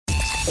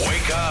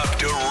Wake up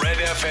to Red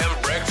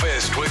FM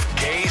Breakfast with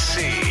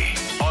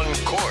KC on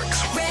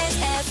Cork's Red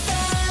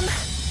FM.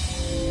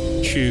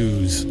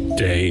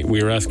 Chooseday.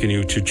 We are asking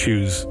you to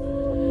choose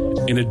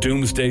in a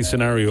doomsday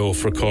scenario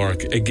for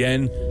Cork.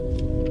 Again,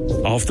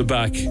 off the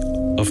back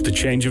of the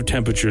change of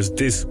temperatures,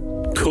 this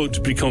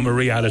could become a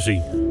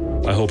reality.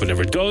 I hope it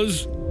never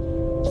does,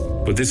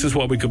 but this is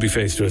what we could be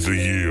faced with. The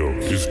year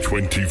is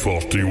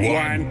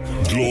 2041.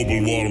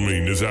 Global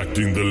warming is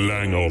acting the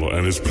languor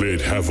and has played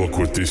havoc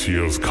with this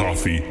year's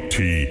coffee,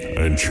 tea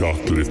and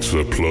chocolate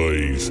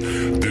supplies.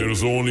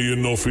 There's only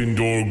enough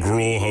indoor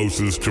grow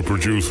houses to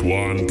produce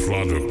one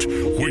product.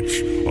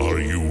 Which are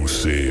you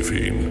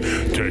saving?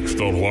 Text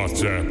on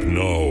WhatsApp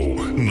now.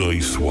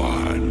 Nice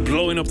one.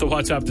 Blowing up the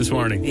WhatsApp this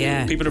morning.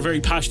 Yeah. People are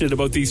very passionate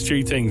about these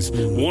three things.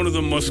 One of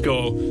them must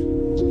go.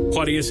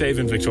 What are you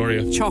saving,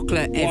 Victoria?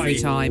 Chocolate every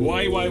time.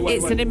 Why?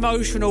 It's an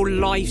emotional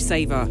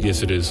lifesaver.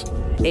 Yes, it is.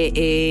 It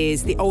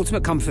is the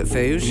ultimate comfort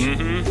food.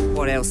 Mm-hmm.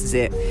 What else is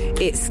it?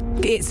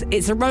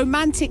 It's a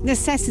romantic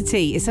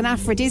necessity. It's an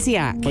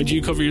aphrodisiac. Why do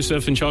you cover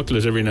yourself in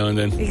chocolate every now and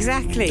then?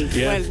 Exactly.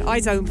 Yeah. Well, I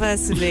don't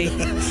personally.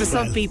 But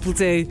some people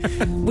do.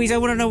 We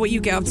don't want to know what you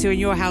get up to in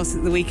your house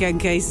at the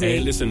weekend, Casey. Hey,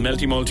 listen,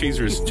 melty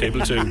Maltesers,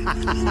 table 2.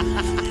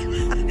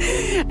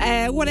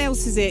 What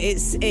else is it?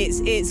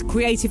 It's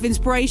creative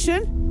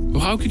inspiration. Well,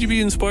 how could you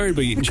be inspired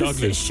by eating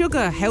chocolate?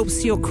 Sugar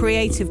helps your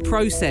creative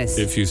process.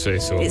 If you say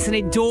so. It's an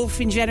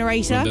endorphin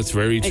generator. Well, that's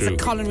very true.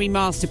 It's a culinary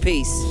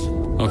masterpiece.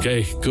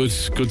 Okay, good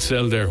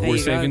sell there. We're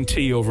saving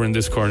tea over in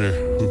this corner.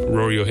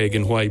 Rory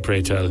O'Hagan, why,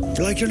 pray tell?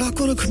 Like, you're not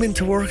going to come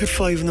into work at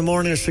 5 in the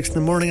morning or 6 in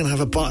the morning and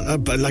have a bar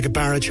of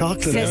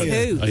chocolate. Says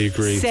who? I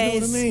agree. Says you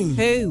know what I mean?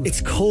 Who?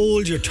 It's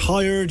cold, you're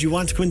tired, you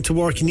want to go into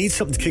work, you need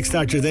something to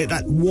kickstart your day.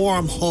 That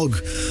warm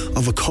hug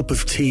of a cup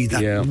of tea,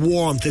 that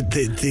warmth,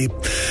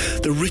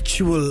 the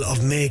ritual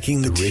of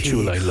making the tea.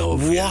 Ritual I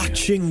love.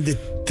 Watching the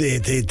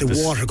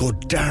water go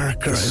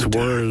darker, the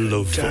swirl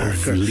of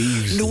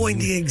leaves, knowing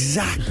the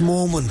exact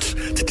moment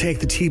to take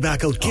the tea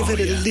back out, give it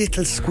a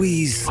little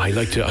squeeze. I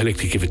like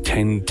to give it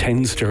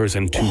 10 stirs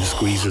and 2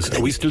 squeezes. Are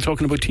we still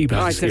talking about tea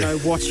bags? I don't know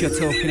what you're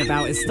talking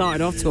about. It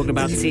started off talking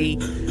about tea.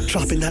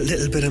 Dropping that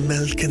little bit of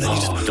milk and then you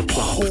just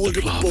hold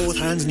it with both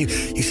hands and you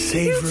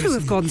savour it. You two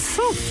have gone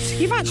soft.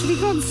 You've actually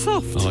gone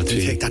soft. Oh,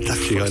 tea. Take that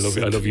tea, I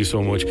love you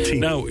so much. Tea.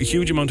 Now, a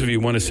huge amount of you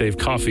want to save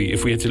coffee.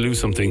 If we had to lose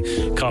something,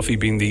 coffee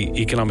being the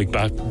economic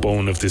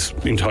backbone of this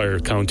entire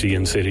county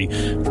and city,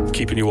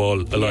 keeping you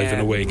all alive and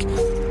awake.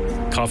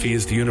 Coffee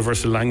is the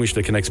universal language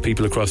that connects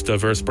people across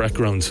diverse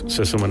backgrounds,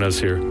 says someone else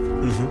here.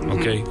 Mm-hmm.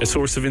 Okay, a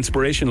source of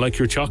inspiration like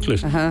your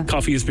chocolate.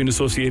 Coffee has been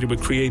associated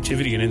with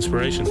creativity and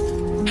inspiration.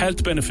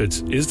 Health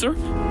benefits, is there?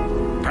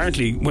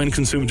 Apparently, when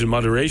consumed in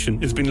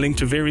moderation, it's been linked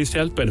to various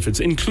health benefits,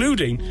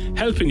 including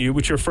helping you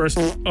with your first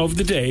of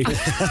the day.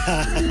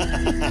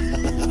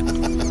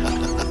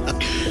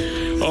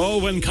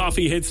 Oh, when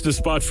coffee hits the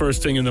spot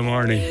first thing in the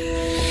morning.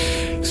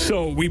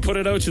 So we put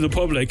it out to the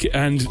public,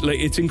 and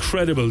it's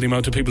incredible the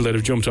amount of people that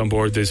have jumped on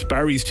board this.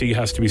 Barry's tea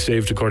has to be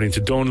saved, according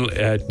to Donal.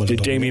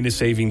 Damien is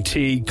saving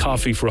tea.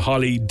 Coffee for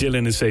Holly.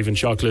 Dylan is saving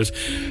chocolate.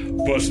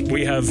 But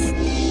we have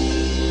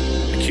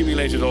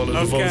accumulated all of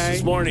the votes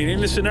this morning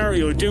in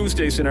a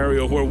doomsday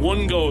scenario, where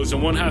one goes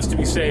and one has to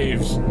be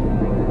saved.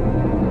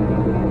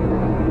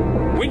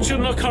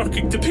 Winchell Cork,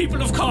 the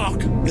people of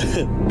Cork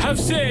have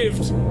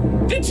saved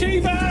the tea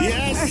bag.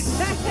 Yes.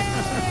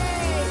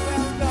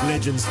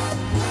 Legends.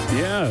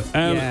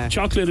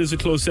 Chocolate is a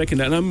close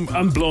second, and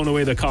I'm blown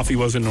away that coffee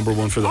wasn't number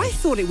one for them. I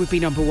thought it would be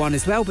number one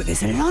as well, but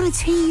there's a lot of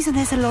teas and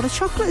there's a lot of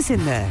chocolates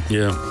in there.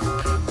 Yeah.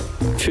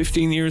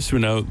 15 years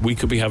from now, we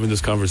could be having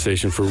this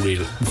conversation for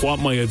real. What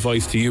my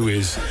advice to you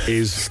is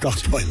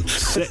stockpile.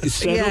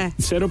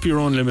 Set up your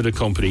own limited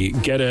company.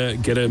 Get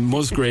a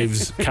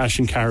Musgraves cash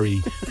and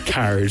carry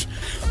card.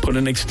 Put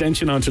an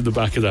extension onto the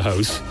back of the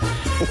house,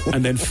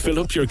 and then fill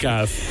up your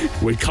gaff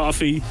with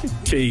coffee,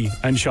 tea,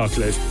 and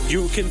chocolate.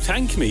 You can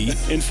thank me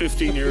in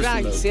 15 years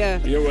from now. Yeah.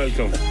 You're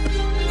welcome.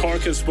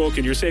 Cork has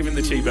spoken. You're saving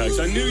the tea bags.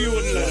 I knew you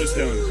wouldn't let us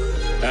down.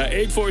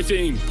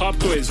 8:14 pop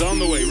quiz on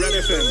the way. Red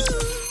FM.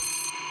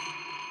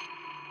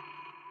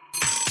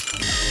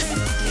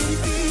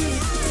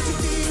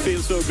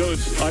 Feels so good.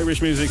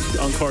 Irish music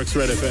on Cork's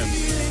Red FM.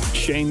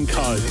 Shane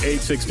Codd,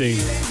 8:16.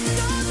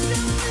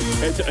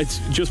 It's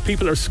just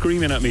people are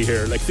screaming at me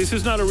here. Like, this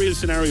is not a real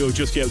scenario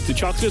just yet. The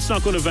chocolate's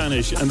not going to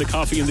vanish and the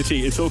coffee and the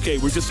tea. It's okay.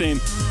 We're just saying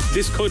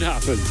this could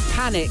happen.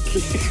 Panic.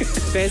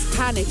 There's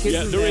panic, isn't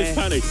there? Yeah, there is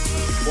panic.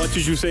 What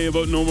did you say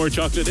about no more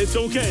chocolate? It's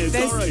okay. It's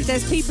all right.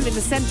 There's people in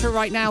the centre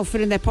right now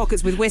filling their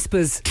pockets with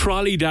Whispers.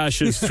 Trolley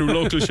dashes through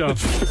local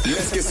shops.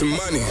 Let's get some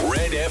money.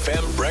 Red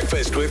FM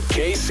Breakfast with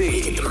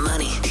KC. The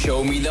money.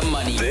 Show me the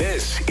money.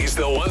 This is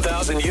the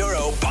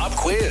 €1,000 pop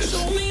quiz.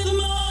 Show me the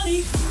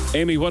money.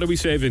 Amy, what are we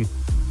saving?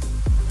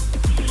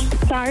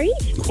 Sorry?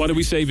 What are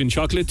we saving?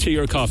 Chocolate, tea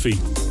or coffee?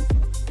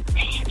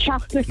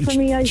 Chocolate for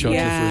me, I Chocolate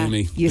Yeah, for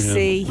Amy. you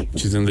see.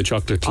 She's in the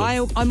chocolate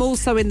club. I'm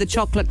also in the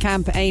chocolate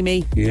camp,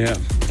 Amy. Yeah.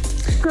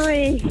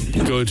 Great.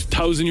 Good.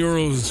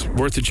 €1,000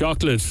 worth of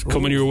chocolate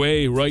coming your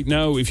way right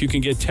now if you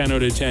can get 10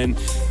 out of 10.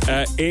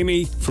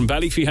 Amy from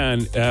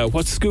Ballyfihan,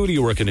 what school are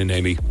you working in,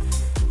 Amy?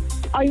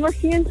 I'm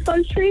working in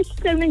Skull Street,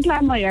 down in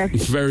Glanmire.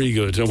 Very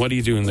good. And what are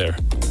you doing there?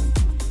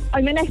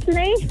 I'm in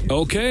S&A.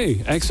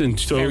 Okay, excellent.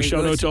 So Very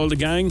shout good. out to all the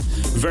gang.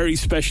 Very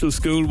special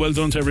school. Well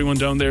done to everyone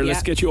down there.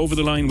 Let's get you over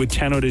the line with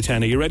 10 out of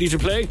 10. Are you ready to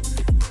play?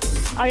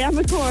 I am,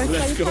 of course.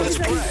 Let's go.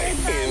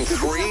 In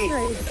 3,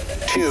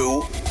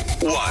 2,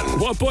 1.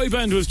 What boy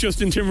band was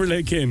Justin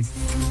Timberlake in?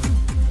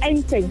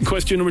 Anything.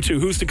 Question number 2.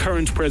 Who's the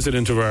current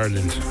president of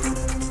Ireland?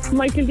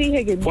 Michael D.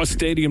 Higgins. What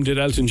stadium did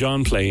Elton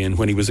John play in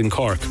when he was in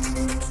Cork?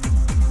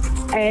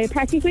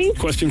 Party Queen.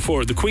 Question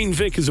 4. The Queen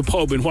Vic is a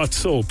pub in what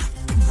soap?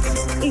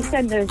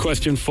 EastEnders.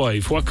 Question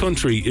 5. What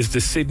country is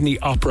the Sydney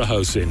Opera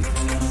House in?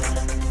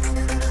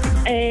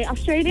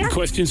 Australia.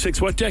 Question 6.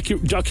 What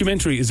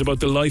documentary is about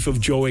the life of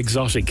Joe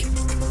Exotic?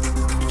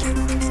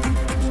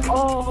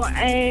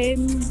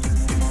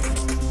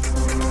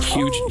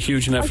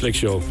 Huge Netflix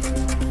show.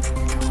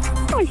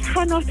 I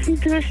cannot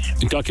think of it.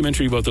 A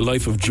documentary about the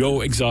life of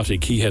Joe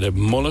Exotic. He had a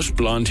mullet,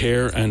 blonde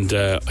hair, and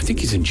I think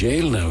he's in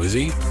jail now, is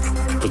he?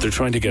 But they're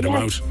trying to get him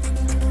out.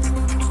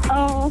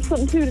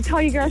 Something to do with the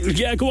tiger.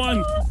 Yeah, go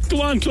on,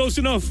 close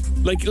enough.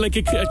 Like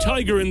a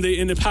tiger in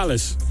the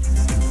palace.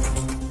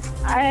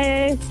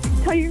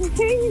 Tiger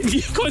King.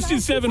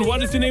 Question 7.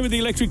 What is the name of the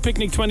Electric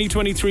Picnic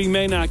 2023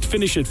 main act?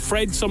 Finish it.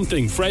 Fred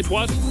something. Fred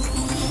what?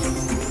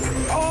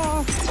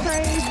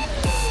 Fred.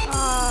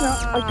 No,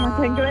 I can't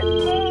think of it.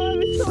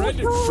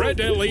 Fred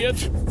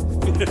Elliott.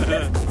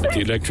 The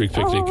Electric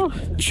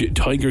Picnic.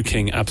 Tiger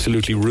King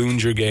absolutely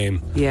ruined your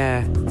game.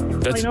 Yeah.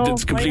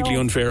 That's completely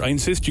unfair. I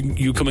insist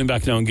you coming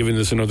back now and giving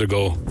this another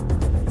go.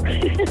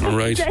 All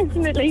right.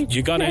 Definitely.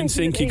 You got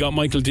NSYNC, you got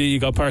Michael D, you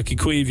got Parky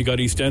Queeve, you got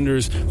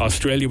EastEnders.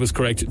 Australia was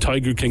correct.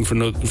 Tiger King for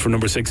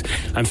number 6.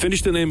 And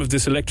finish the name of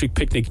this Electric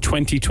Picnic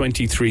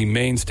 2023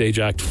 main stage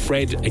act.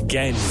 Fred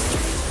Again.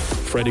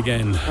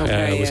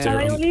 Okay, was there.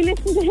 I only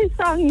listen to his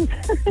songs.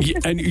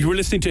 And you were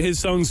listening to his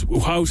songs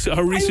how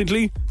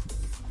recently?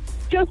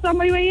 Just on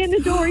my way in the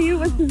door, you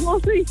was the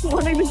most recent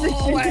one I was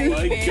listening to.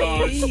 My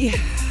God.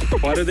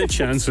 What are the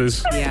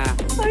chances? Yeah.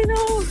 I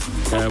know.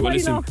 Well,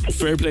 listen,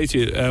 fair play to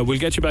you. We'll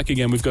get you back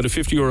again. We've got a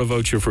 €50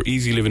 voucher for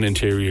Easy Living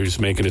Interiors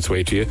making its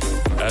way to you.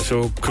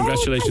 So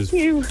congratulations.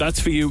 Thank you. That's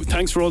for you.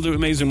 Thanks for all the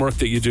amazing work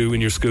that you do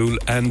in your school,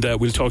 and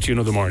we'll talk to you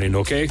another morning,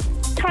 okay?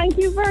 Thank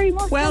you very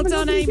much. Well Have a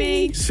done, lovely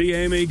Amy. day. See you,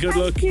 Amy. Good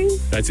Thank luck. you.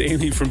 That's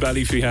Amy from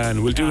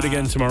Ballyfihan. We'll do it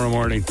again tomorrow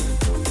morning.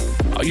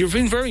 You've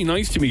been very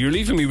nice to me. You're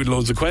leaving me with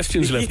loads of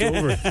questions left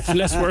over.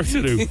 Less work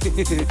to do.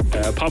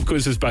 Pop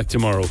quiz is back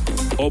tomorrow.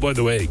 Oh, by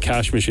the way,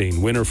 Cash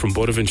Machine, winner from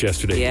Buttevant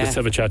yesterday. Yeah. Let's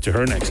have a chat to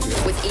her next.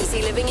 With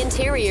Easy Living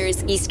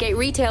Interiors, Eastgate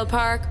Retail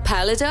Park,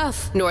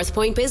 Paladuff, North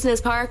Point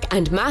Business Park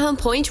and Mahon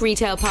Point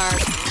Retail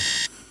Park.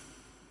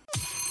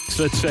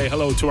 So let's say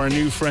hello to our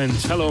new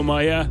friends. Hello,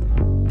 Maya.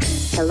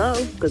 Hello,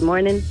 good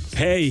morning.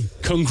 Hey,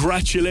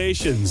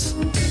 congratulations.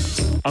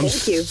 I'm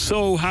Thank you.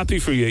 so happy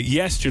for you.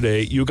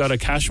 Yesterday, you got a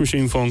Cash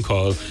Machine phone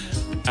call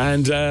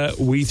and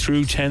we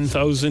threw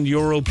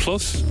 €10,000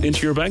 plus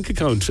into your bank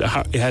account.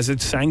 Has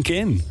it sank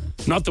in?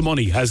 Not the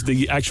money, has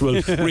the actual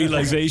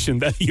realisation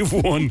that you've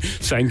won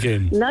sank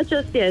in? Not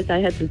just yet. I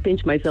had to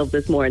pinch myself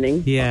this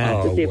morning.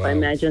 Yeah. To see if I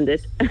imagined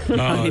it.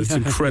 Oh, it's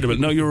incredible.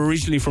 Now, you're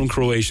originally from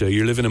Croatia.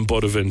 You're living in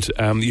Buttevant.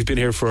 You've been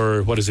here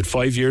for,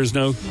 5 years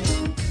now?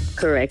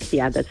 Correct.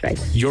 Yeah, that's right.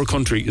 Your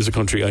country is a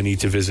country I need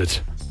to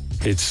visit.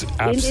 It's Indeed,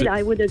 absolutely...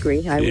 I would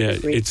agree.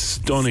 It's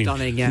stunning.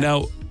 Stunning, yeah.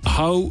 Now,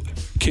 how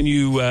can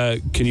you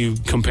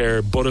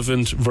compare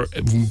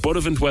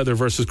Buttevant weather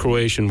versus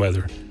Croatian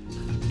weather?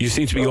 You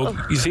seem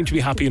to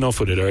be happy enough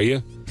with it, are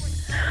you?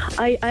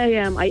 I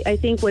am. I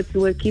think what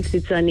keeps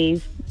it sunny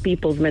is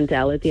people's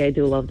mentality. I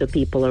do love the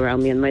people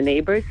around me and my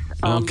neighbours.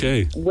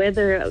 Okay.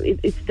 Weather,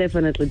 it's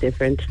definitely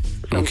different.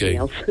 Something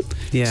else.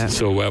 Yeah.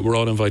 So we're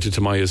all invited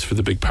to Maya's for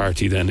the big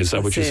party then. Is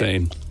that what you're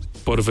saying?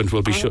 Buttevant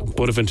will be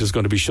Buttevant is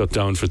going to be shut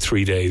down for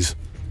 3 days.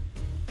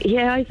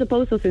 Yeah, I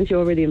suppose so, since you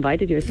already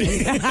invited yourself.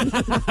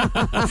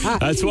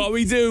 That's what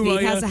we do, Maya.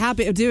 He has a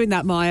habit of doing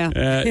that, Maya.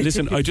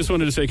 Listen, I just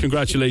wanted to say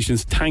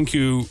congratulations. Thank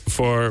you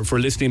for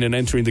listening and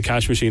entering the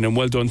Cash Machine, and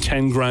well done.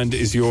 10 grand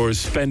is yours.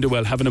 Spend it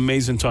well. Have an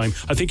amazing time.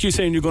 I think you're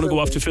saying you're going to go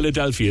off to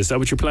Philadelphia. Is that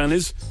what your plan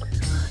is?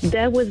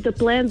 That was the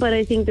plan, but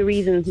I think the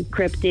reason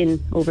crept in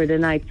over the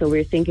night, so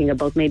we're thinking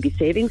about maybe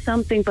saving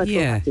something, but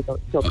we'll have to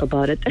talk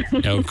about it.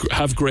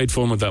 Have great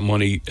fun with that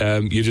money.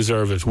 You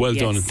deserve it. Well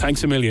done.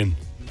 Thanks a million.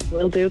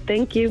 Will do.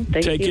 Thank you.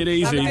 Take it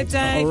easy. Have a good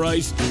day. All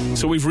right.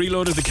 So we've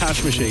reloaded the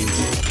Cash Machine.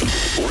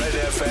 Red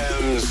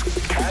FM's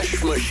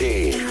Cash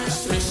Machine.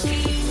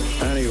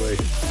 Anyway,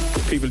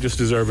 people just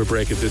deserve a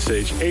break at this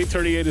stage.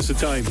 8:38 is the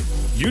time.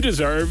 You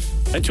deserve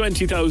a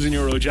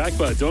 €20,000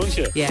 jackpot, don't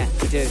you? Yeah,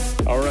 I do.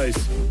 All right.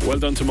 Well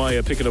done to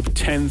Maya, picking up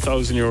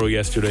 €10,000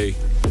 yesterday,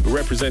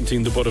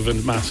 representing the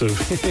Buttevant Massive.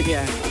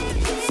 Yeah.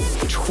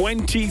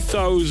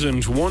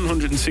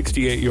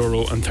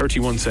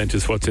 €20,168.31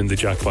 is what's in the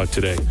jackpot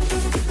today.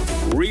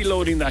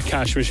 Reloading that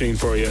Cash Machine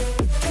for you.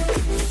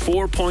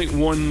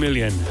 4.1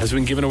 million has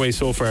been given away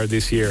so far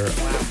this year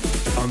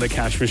on the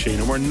cash machine,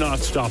 and we're not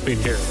stopping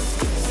here.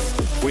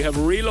 We have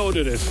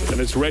reloaded it and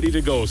it's ready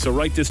to go. So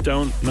write this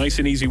down. Nice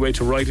and easy way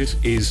to write it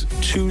is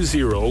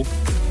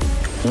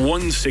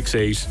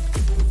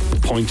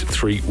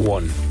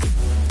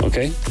 20168.31.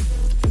 Okay?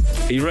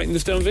 Are you writing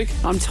this down, Vic?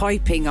 I'm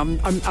typing. I'm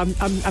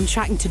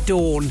chatting to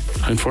Dawn.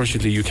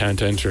 Unfortunately, you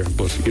can't enter,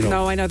 but you know.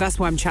 No, I know. That's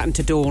why I'm chatting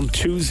to Dawn.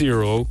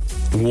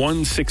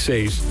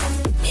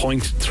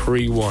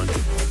 20168.31.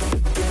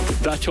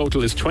 That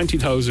total is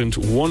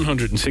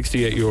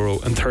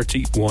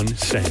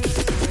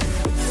 €20,168.31.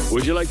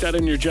 Would you like that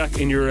in your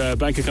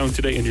bank account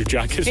today? In your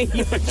jacket? In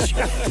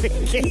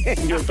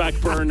your back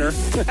burner?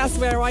 That's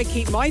where I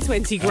keep my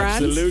 20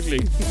 grand. Absolutely.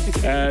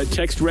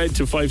 Text RED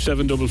to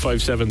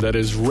 57557. That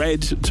is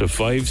RED to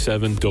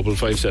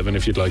 57557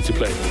 if you'd like to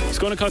play. It's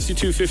going to cost you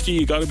 $2.50.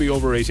 You got to be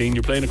over 18.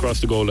 You're playing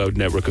across the Go Loud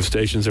network of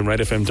stations, and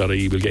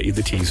redfm.ie will get you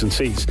the T's and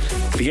C's.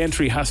 The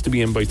entry has to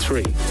be in by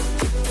 3.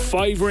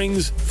 5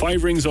 rings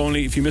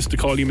only. If you missed the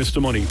call, you missed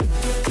the money.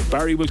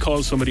 Barry will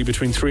call somebody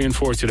between 3 and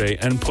 4 today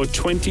and put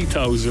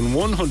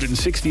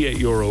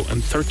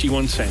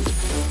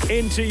 €20,168.31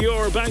 into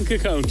your bank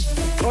account.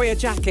 Or your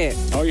jacket.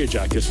 Or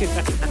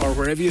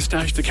wherever you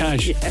stash the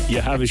cash. Yeah.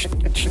 You have a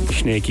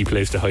snaky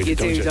place to hide it,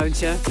 don't you?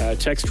 Don't you?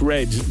 Text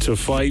RED to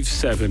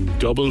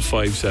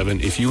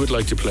 57557 if you would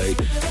like to play.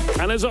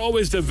 And as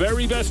always, the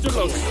very best of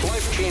luck.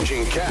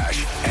 Life-changing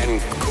cash and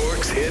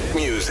Cork's hit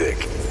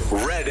music.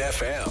 Red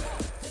FM.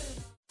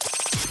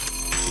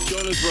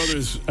 Jonas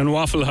Brothers and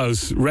Waffle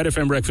House, Red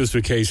FM Breakfast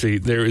with Casey.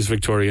 There is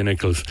Victoria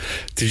Nichols.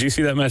 Did you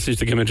see that message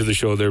that came into the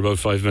show there about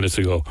 5 minutes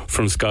ago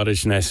from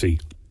Scottish Nessy?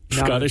 No.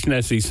 Scottish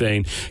Nessy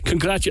saying,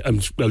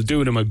 I'll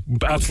do it in my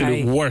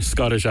absolute worst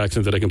Scottish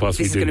accent that I can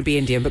possibly do. This is going to be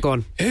Indian, but go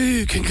on.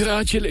 Hey,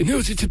 congratulations. No,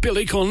 it's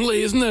Billy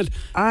Connolly, isn't it?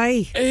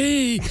 Aye.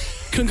 Hey,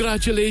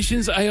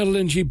 congratulations,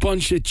 Ireland, you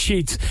bunch of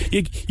cheats.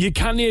 You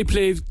can't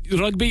play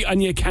rugby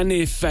and you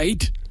can't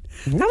fight.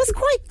 That was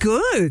quite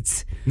good.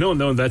 No,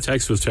 that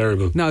text was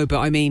terrible. No, but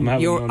I mean, I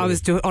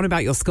was on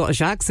about your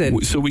Scottish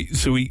accent. So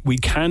we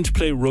can't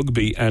play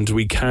rugby and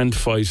we can't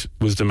fight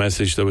was the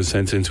message that was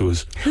sent in to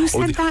us. Who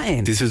sent that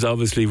in? This is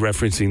obviously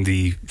referencing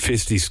the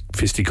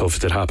fisticuffs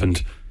that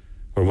happened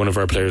where one of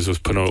our players was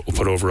put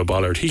over a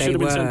bollard. He should have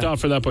been sent off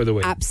for that, by the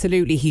way.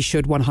 Absolutely, he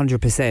should,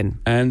 100%.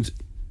 And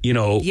you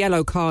know,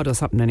 yellow card or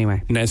something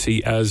anyway.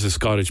 Nessie, as a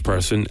Scottish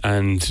person,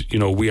 and you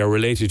know, we are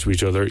related to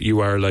each other.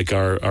 You are like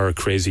our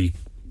crazy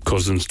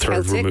cousins,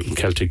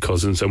 Celtic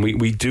cousins, and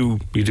we do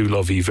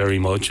love you very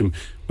much, and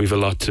we've a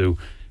lot in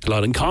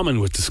common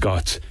with the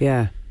Scots.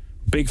 Yeah,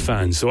 big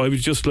fans. So I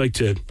would like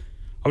to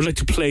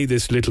play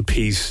this little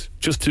piece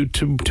just to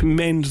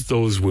mend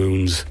those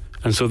wounds,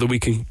 and so that we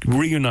can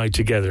reunite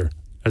together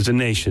as a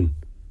nation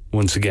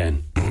once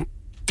again.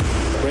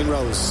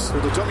 Ringrose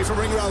with the dummy from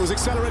Ringrose,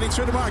 accelerating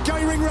through the mark.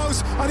 Guy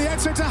Ringrose on the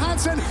outside to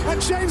Hansen, and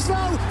James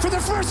Lowe for the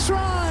first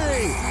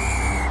try.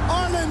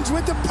 Ireland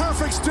with the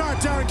perfect start.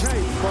 Darren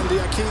Kay. Bundy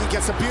Aki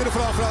gets a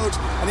beautiful offload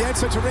on the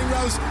outside to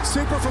Ringrose.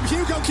 Super from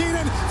Hugo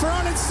Keenan for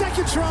Ireland's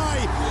second try.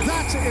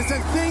 That is a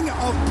thing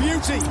of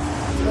beauty.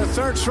 The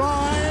third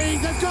try,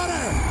 they've got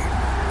her.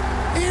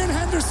 Ian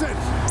Henderson.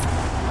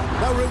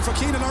 No room for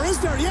Keenan, or is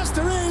there? Yes,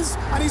 there is.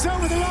 And he's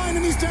over the line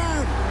and he's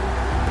down.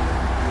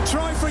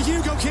 Try for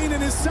Hugo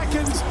Keenan, his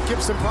second.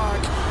 Gibson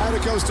Park, out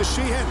it goes to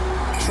Sheehan.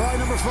 Try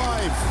number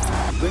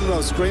 5.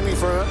 Ringrose screaming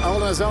for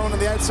all on his own on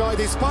the outside.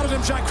 He spotted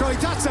him, Jack Crowley.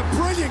 That's a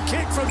brilliant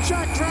kick from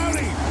Jack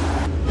Crowley.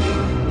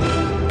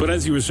 But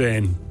as you were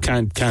saying,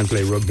 can't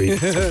play rugby.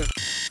 10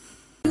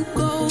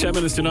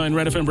 minutes to 9,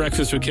 Red FM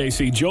Breakfast with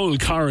KC. Joel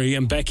Corry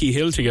and Becky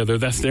Hill together.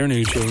 That's their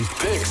new tune.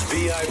 Picks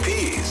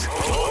VIPs.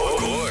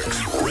 Cork's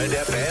Red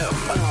FM.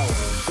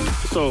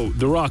 So,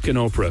 The Rock and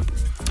Oprah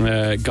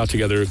got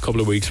together a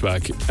couple of weeks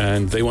back,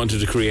 and they wanted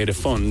to create a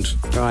fund,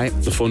 right?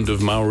 The fund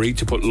of Maori,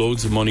 to put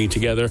loads of money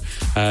together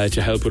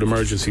to help with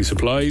emergency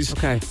supplies.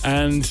 Okay.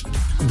 And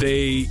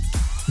they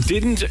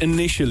didn't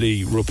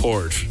initially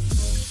report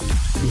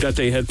that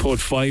they had put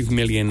 5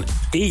 million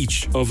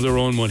each of their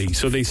own money.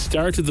 So they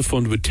started the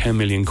fund with 10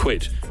 million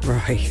quid.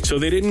 Right. So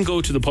they didn't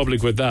go to the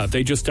public with that.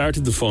 They just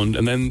started the fund,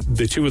 and then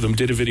the two of them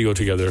did a video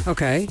together.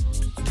 Okay.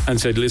 And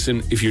said,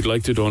 listen, if you'd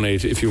like to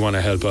donate, if you want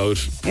to help out,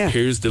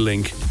 here's the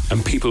link.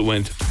 And people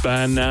went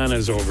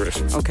bananas over it.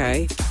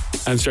 Okay.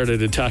 And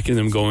started attacking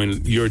them,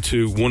 going, you're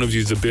two, one of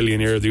you's a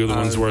billionaire, the other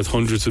one's worth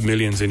hundreds of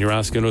millions, and you're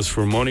asking us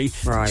for money.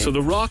 Right. So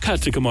The Rock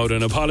had to come out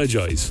and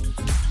apologise.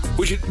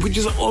 Which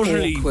is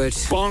utterly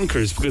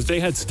bonkers, because they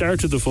had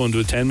started the fund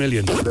with 10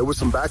 million. There was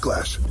some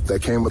backlash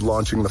that came with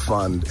launching the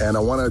fund, and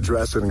I want to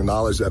address and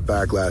acknowledge that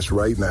backlash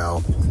right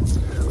now.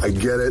 I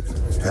get it,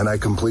 and I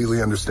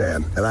completely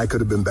understand, and I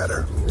could have been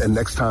better, and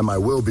next time I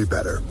will be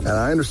better. And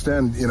I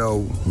understand,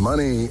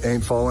 money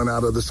ain't falling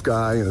out of the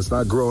sky, and it's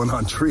not growing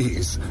on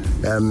trees,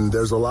 and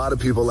there's a lot of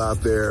people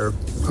out there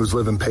who's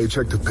living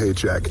paycheck to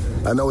paycheck.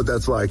 I know what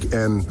that's like,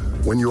 and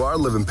When you are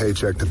living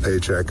paycheck to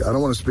paycheck, I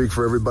don't want to speak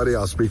for everybody,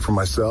 I'll speak for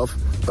myself,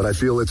 but I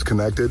feel it's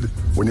connected.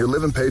 When you're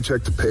living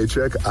paycheck to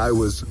paycheck, I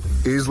was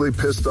easily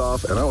pissed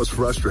off and I was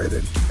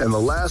frustrated. And the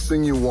last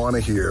thing you want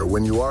to hear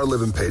when you are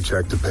living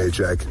paycheck to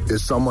paycheck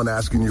is someone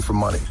asking you for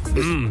money.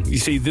 You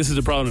see, this is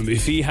the problem.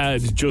 If he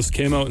had just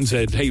came out and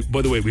said, hey,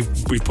 by the way,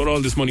 we've put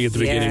all this money at the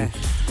beginning,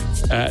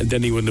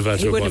 then he wouldn't have had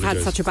to apologise. He wouldn't have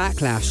had such a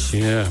backlash.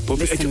 Yeah,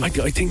 but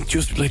I think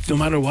just like no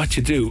matter what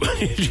you do,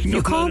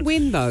 you can't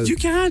win though. You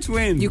can't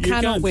win. You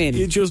cannot win.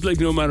 You just like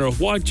no matter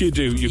what you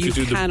do, you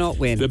cannot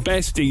win. The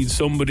best deed,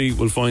 somebody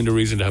will find a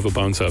reason to have a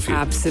bounce off you.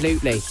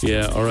 Absolutely.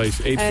 Yeah, all right.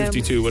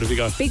 8:52. What have we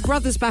got? Big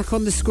Brother's back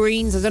on the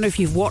screens. I don't know if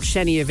you've watched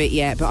any of it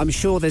yet, but I'm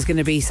sure there's going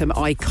to be some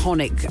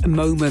iconic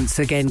moments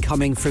again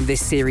coming from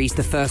this series,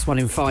 the first one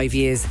in 5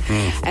 years.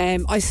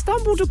 I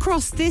stumbled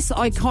across this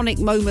iconic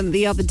moment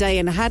the other day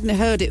and hadn't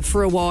heard it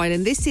for a while,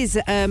 and this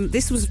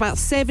was about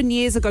 7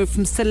 years ago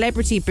from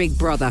Celebrity Big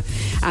Brother,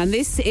 and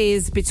this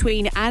is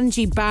between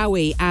Angie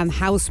Bowie and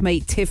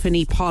housemate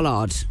Tiffany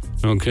Pollard.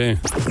 Okay.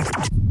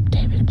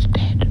 David's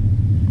dead.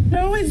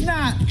 No, he's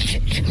not.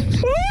 You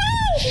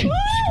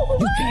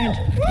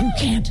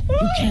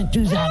can't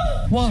do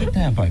that. What?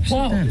 There, babe.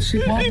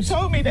 Sit down. They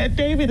told me that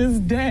David is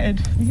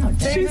dead.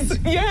 David?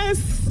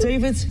 Yes.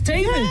 David?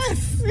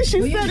 Yes.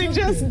 She said he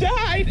just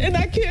died, and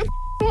I can't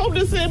hold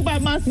this in by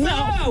myself.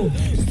 No.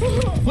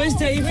 Where's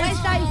David?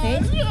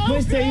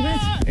 Where's David?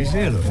 He's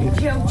here.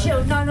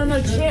 Chill.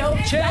 No. Chill.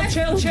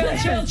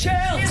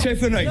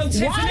 Tiffany. No,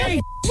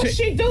 Tiffany. What's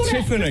she doing?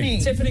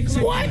 Tiffany, come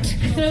on. What?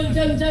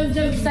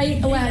 Don't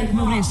stay away.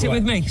 Come sit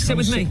with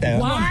me.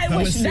 Why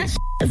was that?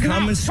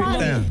 Come and sit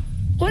down.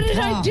 What did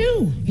I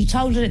do? You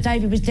told her that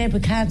David was dead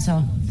with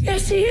cancer.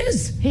 Yes, he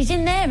is. He's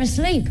in there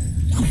asleep.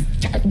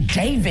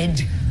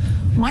 David,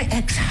 my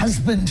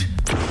ex-husband.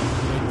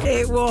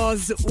 It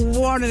was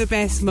one of the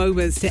best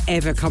moments to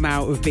ever come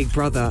out of Big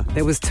Brother.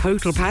 There was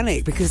total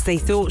panic because they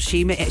thought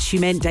she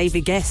meant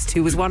David Guest,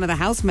 who was one of the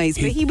housemates,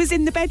 but he was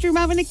in the bedroom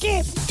having a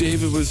kip.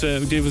 David was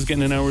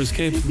getting an hour's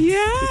kip. Yeah.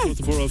 They thought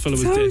the poor old fellow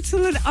was dead.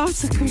 Total and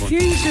utter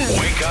confusion.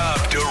 Wake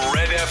up to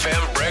Red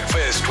FM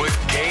Breakfast with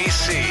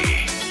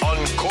KC on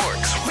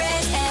Cork's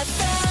Red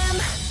FM.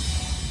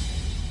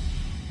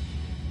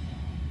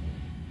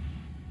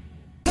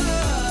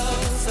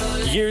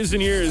 Years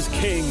and years,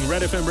 King,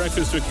 Red FM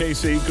Breakfast with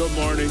KC. Good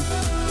morning.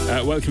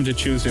 Welcome to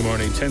Tuesday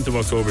morning, 10th of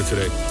October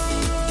today.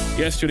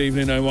 Yesterday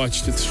evening I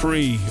watched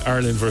 3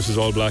 Ireland versus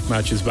All Black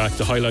matches back.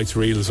 The highlights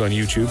reels on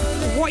YouTube.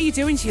 What are you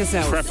doing to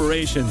yourself?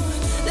 Preparation.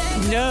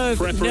 Nerve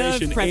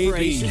preparation.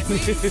 AB.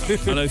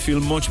 And I feel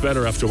much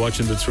better after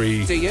watching the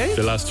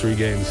last 3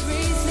 games.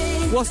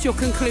 What's your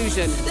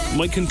conclusion?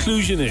 My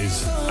conclusion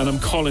is, and I'm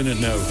calling it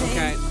now.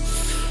 Okay.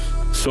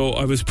 So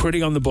I was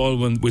pretty on the ball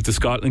with the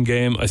Scotland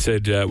game. I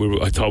said I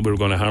thought we were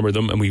going to hammer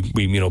them, and we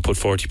put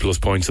 40 plus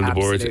points on the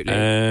board.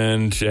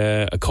 And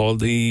I called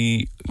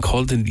the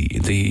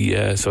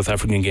South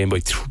African game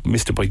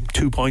missed it by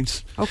 2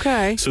 points.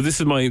 Okay. So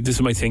this is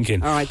my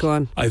thinking. All right, go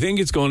on. I think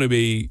it's going to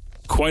be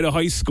quite a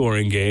high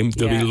scoring game.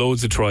 There'll be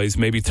loads of tries,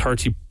 maybe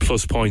 30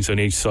 plus points on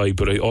each side.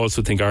 But I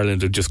also think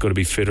Ireland are just going to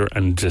be fitter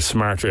and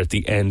smarter at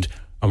the end,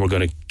 and we're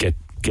going to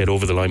get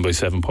over the line by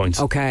 7 points.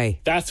 Okay.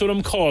 That's what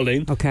I'm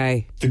calling.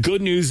 Okay. The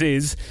good news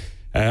is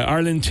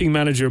Ireland team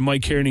manager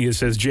Mike Kearney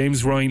says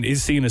James Ryan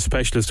is seen as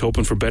specialist,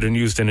 hoping for better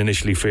news than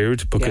initially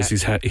feared because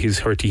he's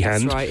hurty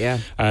hand. That's right,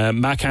 yeah.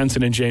 Mac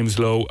Hansen and James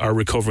Lowe are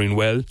recovering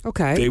well.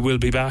 Okay. They will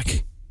be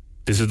back.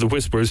 This is the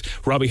whispers.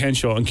 Robbie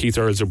Henshaw and Keith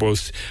Earls are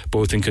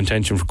both in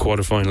contention for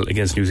quarter-final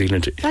against New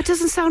Zealand. That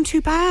doesn't sound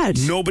too bad.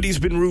 Nobody's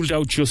been ruled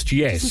out just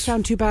yet. Doesn't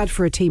sound too bad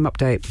for a team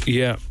update.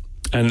 Yeah.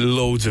 And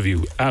loads of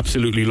you,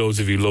 absolutely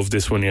loads of you, loved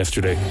this one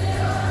yesterday.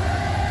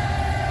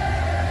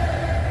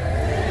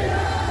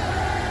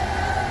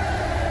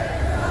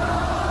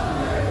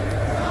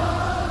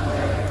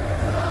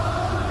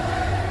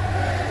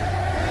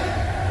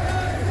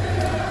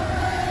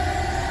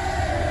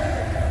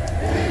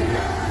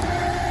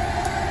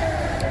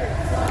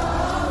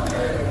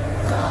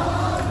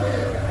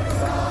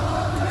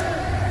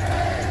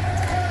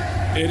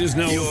 It is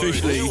now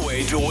officially new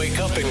way to wake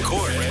up in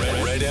Cork.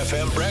 Red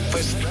FM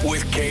Breakfast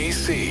with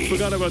KC.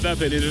 Forgot about that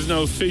bit. It is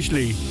now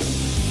officially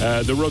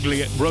the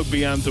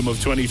rugby anthem of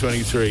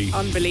 2023.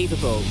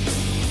 Unbelievable.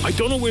 I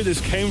don't know where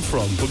this came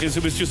from because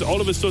it was just all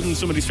of a sudden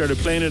somebody started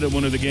playing it at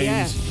one of the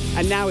games. Yeah,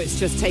 and now it's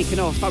just taken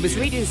off. I was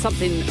reading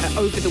something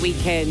over the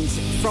weekend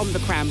from the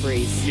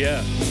Cranberries.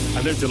 Yeah,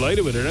 and they're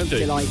delighted with it, aren't they?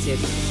 Delighted.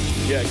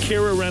 Yeah,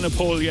 Ciara ran a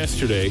poll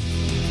yesterday.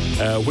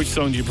 Which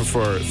song do you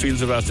prefer,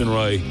 Fields of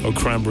Athenry or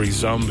Cranberries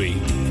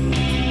Zombie?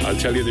 I'll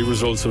tell you the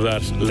results of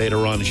that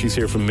later on. She's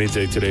here from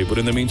midday today. But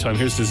in the meantime,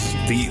 here's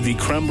the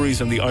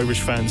Cranberries and the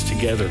Irish fans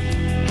together.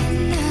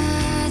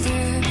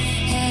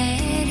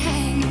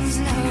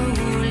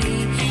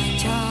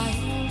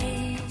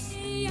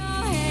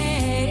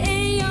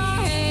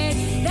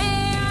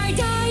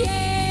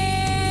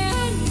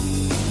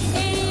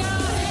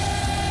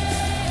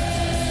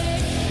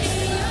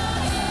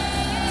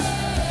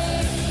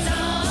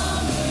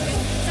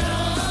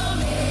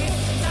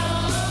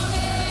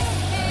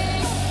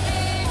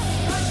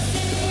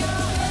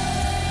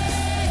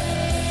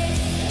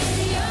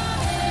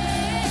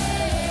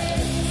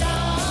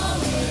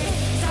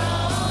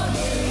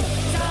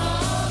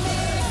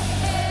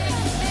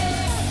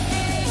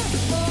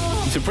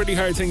 pretty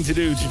hard thing to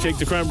do, to take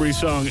the Cranberries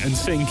song and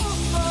sync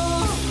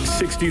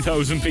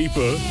 60,000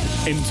 people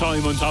in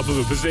time on top of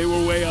it, because they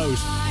were way out.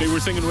 They were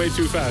singing way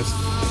too fast.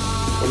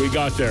 But we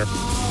got there.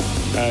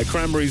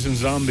 Cranberries and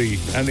Zombie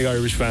and the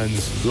Irish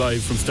fans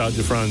live from Stade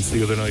de France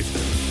the other night.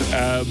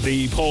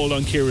 The poll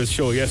on Ciara's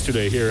show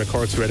yesterday here at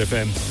Cork's Red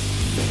FM.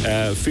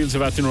 Fields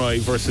of Athenry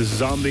versus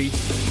Zombie.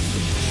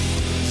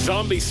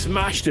 Zombie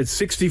smashed it.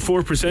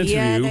 64% of you,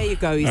 there you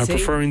go, are see?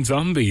 preferring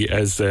Zombie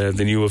as the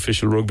new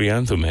official rugby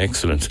anthem.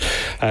 Excellent.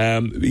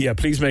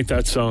 Please make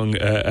that song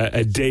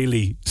a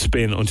daily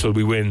spin until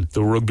we win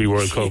the Rugby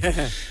World Cup.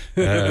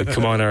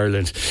 Come on,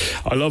 Ireland.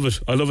 I love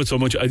it so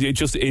much.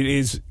 It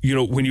is,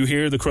 when you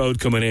hear the crowd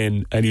coming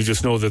in and you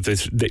just know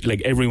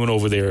that everyone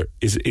over there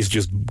is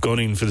just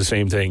gunning for the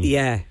same thing.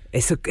 Yeah,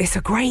 it's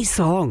a great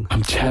song.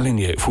 I'm telling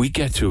you, if we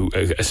get to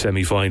a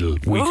semi-final,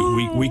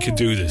 we could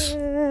do this.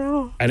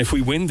 And if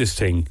we win this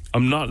thing,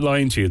 I'm not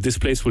lying to you, this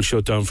place will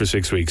shut down for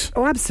 6 weeks.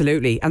 Oh,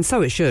 absolutely. And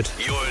so it should.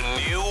 Your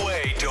new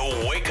way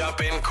to wake up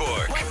in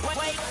Cork.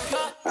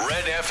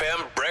 Red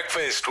FM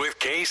Breakfast with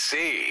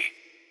KC.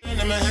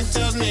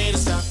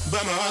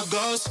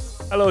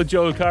 Hello,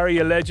 Joel Corry,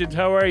 a legend.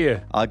 How are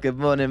you? Good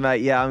morning,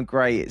 mate. Yeah, I'm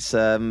great.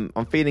 I'm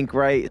feeling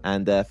great,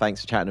 and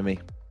thanks for chatting to me.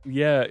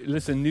 Yeah,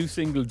 listen, new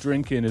single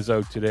Drinking is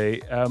out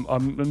today.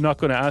 I'm not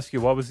going to ask you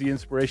what was the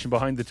inspiration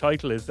behind the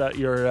title. Is that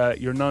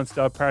your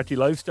non-stop party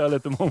lifestyle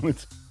at the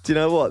moment? Do you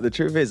know what? The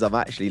truth is, I'm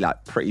actually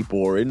pretty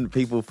boring.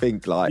 People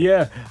think I'm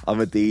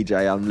a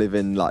DJ, I'm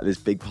living this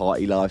big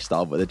party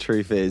lifestyle, but the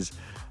truth is,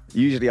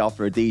 usually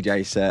after a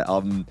DJ set,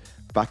 I'm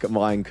back at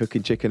mine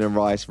cooking chicken and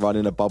rice,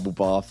 running a bubble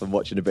bath and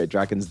watching a bit of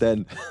Dragon's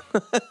Den.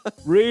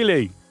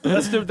 Really?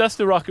 That's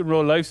the rock and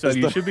roll lifestyle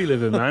you should be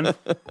living, man.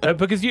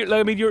 Because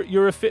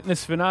you're a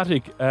fitness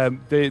fanatic.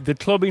 The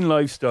clubbing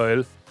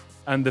lifestyle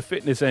and the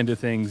fitness end of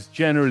things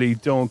generally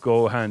don't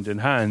go hand in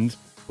hand.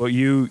 But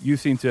you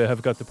seem to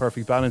have got the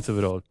perfect balance of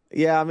it all.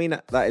 Yeah, I mean,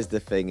 that is the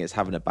thing. It's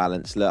having a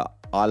balance. Look,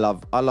 I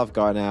love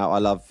going out. I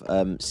love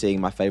seeing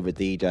my favourite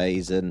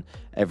DJs, and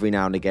every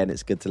now and again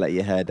it's good to let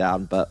your hair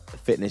down. But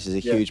fitness is a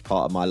huge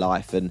part of my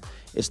life, and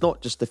it's not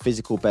just the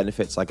physical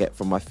benefits I get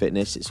from my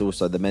fitness, it's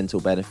also the mental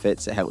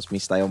benefits. It helps me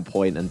stay on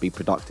point and be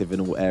productive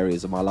in all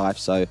areas of my life.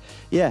 So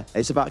yeah,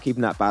 it's about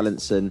keeping that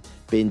balance and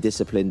being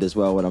disciplined as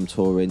well when I'm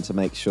touring, to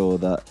make sure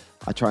that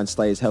I try and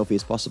stay as healthy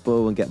as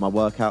possible and get my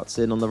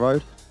workouts in on the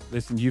road.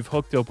 Listen, you've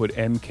hooked up with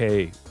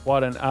MK.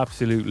 What an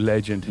absolute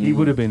legend. He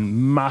would have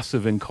been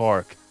massive in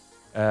Cork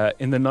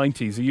in the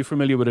 90s. Are you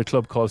familiar with a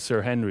club called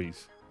Sir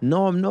Henry's?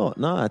 No, I'm not.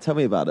 No, tell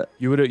me about it.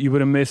 You would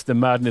have missed the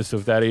madness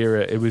of that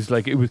era. It was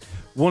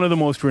one of the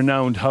most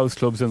renowned house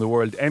clubs in the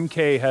world.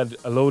 MK had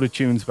a load of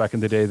tunes back in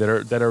the day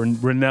that are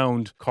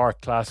renowned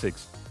Cork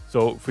classics.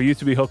 So for you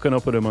to be hooking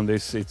up with him on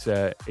this, it's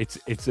a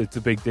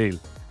big deal.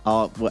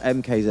 Well,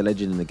 MK's a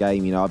legend in the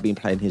game. I've been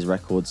playing his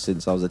records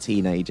since I was a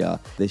teenager.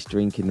 This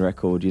Drinking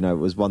record, it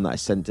was one that I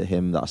sent to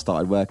him that I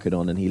started working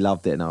on, and he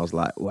loved it. And I was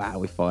like, wow,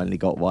 we finally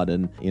got one.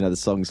 And, the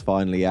song's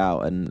finally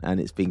out, and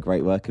it's been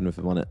great working with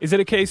him on it. Is it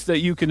a case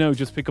that you can now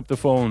just pick up the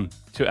phone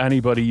to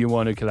anybody you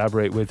want to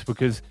collaborate with?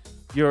 Because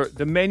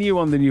the menu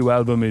on the new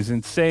album is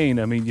insane.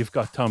 I mean, you've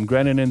got Tom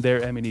Grennan in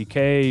there,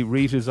 M&EK,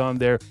 Rita's on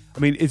there.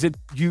 I mean,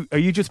 are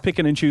you just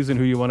picking and choosing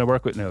who you want to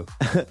work with now?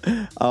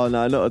 Oh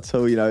no, not at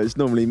all. It's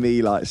normally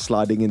me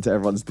sliding into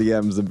everyone's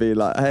DMs and being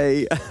like,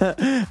 hey.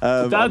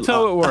 That's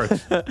how it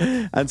works.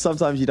 And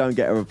sometimes you don't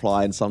get a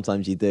reply, and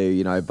sometimes you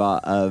do.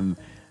 But I'm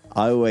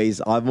always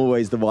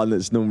the one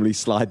that's normally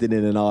sliding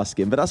in and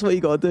asking. But that's what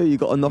you got to do. You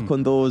got to knock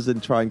on doors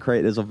and try and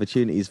create those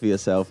opportunities for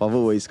yourself. I've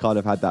always kind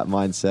of had that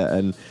mindset,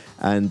 and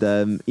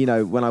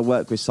when I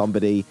work with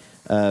somebody,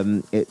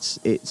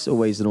 it's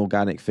always an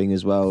organic thing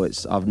as well.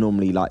 I've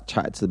normally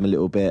chatted to them a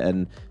little bit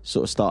and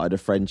sort of started a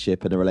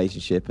friendship and a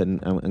relationship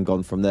and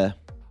gone from there.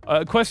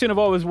 A question I've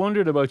always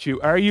wondered about you: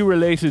 are you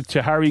related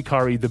to Harry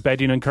Corry, the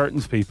bedding and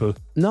curtains people?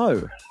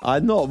 No,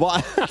 I'm not.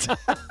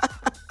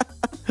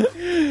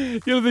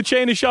 The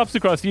chain of shops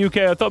across the UK.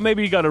 I thought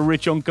maybe you got a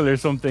rich uncle or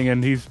something,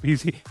 and he's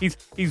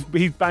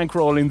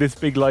bankrolling this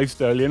big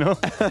lifestyle. No.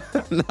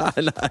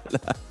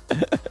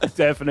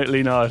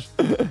 Definitely not.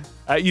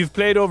 You've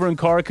played over in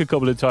Cork a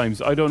couple of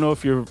times. I don't know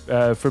if you're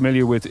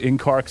familiar with in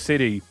Cork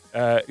City.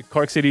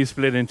 Cork City is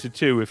split into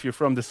two. If you're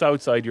from the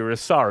south side, you're a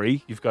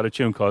Sorry. You've got a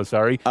tune called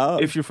Sorry. Oh.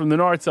 If you're from the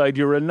north side,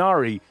 you're a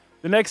Norry.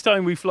 The next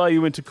time we fly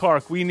you into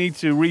Cork, we need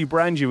to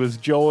rebrand you as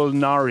Joel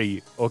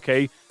Norry.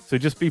 Okay. So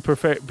just be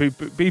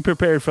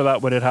prepared for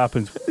that when it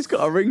happens. It's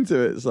got a ring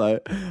to it, so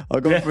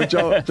I've gone from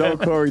Joel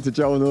Corry to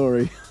Joel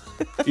Norry.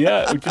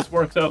 Yeah, it just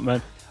works out,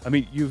 man. I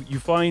mean, you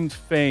find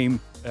fame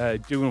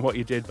doing what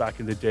you did back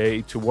in the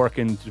day, to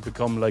working to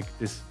become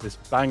this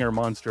banger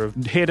monster of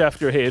hit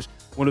after hit,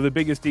 one of the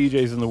biggest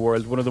DJs in the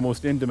world, one of the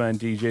most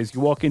in-demand DJs. You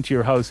walk into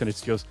your house and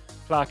it's just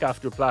plaque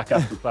after plaque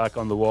after plaque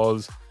on the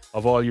walls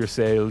of all your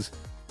sales.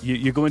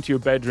 You go into your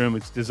bedroom,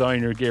 it's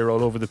designer gear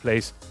all over the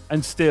place,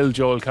 and still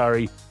Joel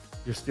Corry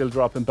You're still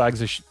dropping bags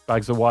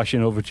of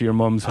washing over to your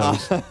mum's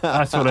house.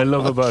 That's what I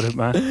love about it,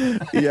 man.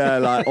 Yeah,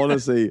 like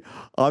honestly,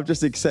 I've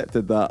just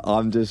accepted that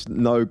I'm just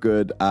no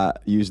good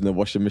at using the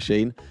washing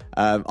machine.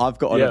 I've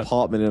got an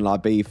apartment in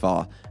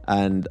Ibiza,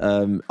 and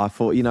I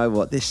thought, you know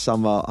what, this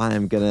summer I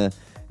am gonna,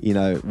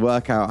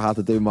 work out how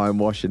to do my own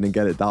washing and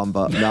get it done.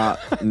 But nah,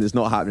 it's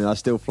not happening. I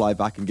still fly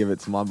back and give it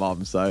to my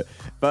mum. So,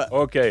 but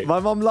okay, my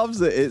mum loves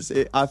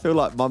it. I feel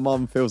like my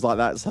mum feels like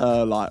that's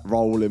her like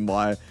role in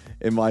my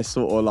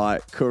sort of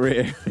like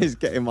career is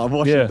getting my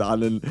washing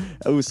done. And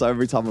also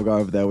every time I go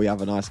over there, we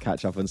have a nice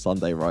catch up on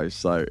Sunday roast,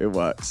 so it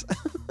works.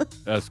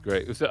 That's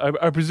great. So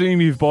I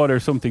presume you've bought her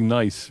something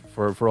nice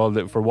for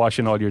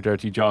washing all your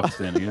dirty jocks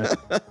then, yeah?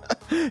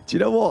 Do you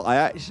know what? I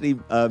actually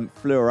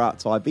flew her out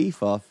to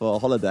Ibiza for a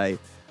holiday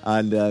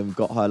and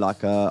got her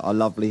like a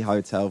lovely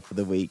hotel for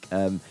the week.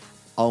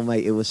 Oh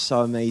mate, it was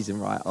so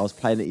amazing, right? I was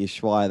playing at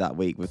Ushuaia that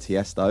week with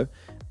Tiesto,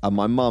 and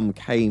my mum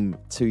came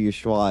to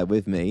Ushuaia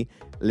with me.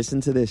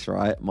 Listen to this,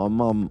 right? My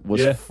mum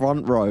was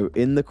front row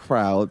in the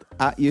crowd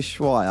at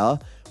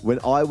Ushuaia when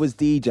I was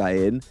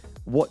DJing,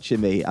 watching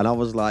me, and I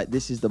was like,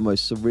 this is the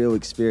most surreal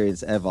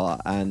experience ever.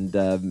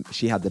 And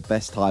she had the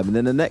best time. And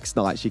then the next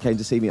night, she came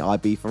to see me at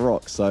Ibiza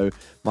Rocks. So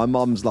my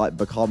mum's like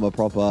become a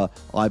proper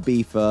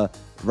Ibiza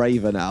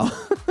raver now.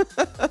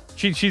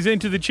 She's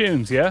into the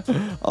tunes, yeah?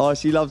 Oh,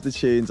 she loves the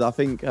tunes. I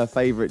think her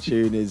favourite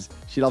tune is,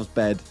 she loves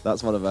Bed.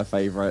 That's one of her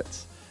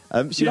favourites.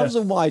 She loves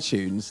all my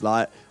tunes,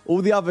 like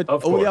all the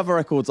other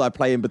records I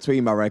play in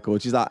between my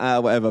records. She's like,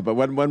 whatever. But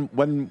when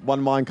one of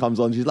mine comes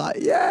on, she's like,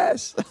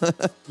 yes.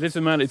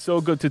 Listen, man, it's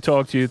so good to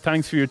talk to you.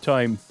 Thanks for your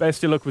time.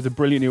 Best of luck with the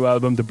brilliant new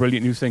album, the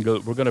brilliant new single.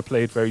 We're going to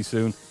play it very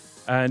soon.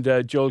 And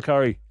Joel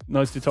Corry,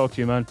 nice to talk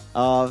to you, man.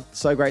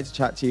 So great to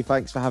chat to you.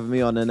 Thanks for having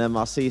me on, and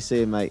I'll see you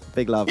soon, mate.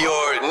 Big love.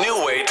 Your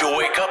new way to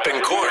wake up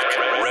in Cork.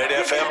 Red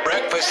FM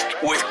Breakfast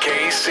with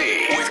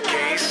KC. With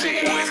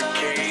KC. With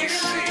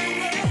KC.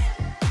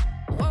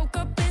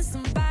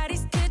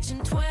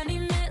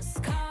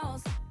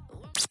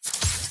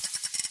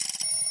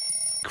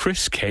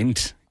 Chris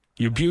Kent,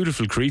 you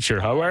beautiful creature.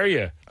 How are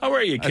you? How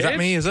are you, kid? Is that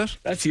me, is it?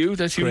 That's you.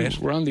 That's you. Great.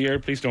 We're on the air.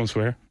 Please don't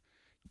swear.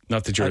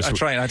 Not that you're I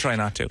try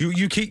not to.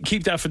 You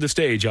keep that for the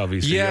stage,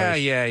 obviously. Yeah.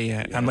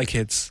 And my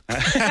kids.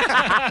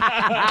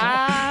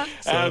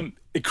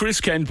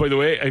 Chris Kent, by the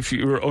way, if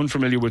you're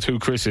unfamiliar with who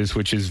Chris is,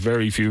 which is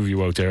very few of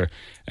you out there,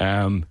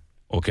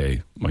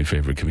 my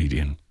favourite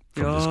comedian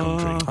from this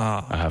country.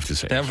 I have to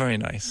say, they're very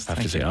nice. I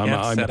have to say,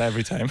 I'm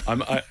every time.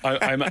 I'm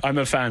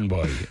a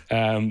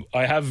fanboy.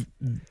 I have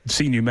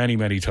seen you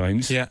many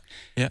times. Yeah.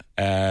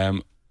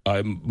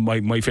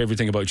 My favourite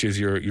thing about you is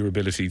your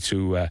ability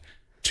to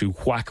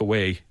whack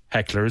away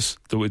hecklers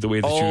the way that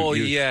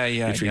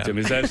you treat them.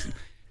 Is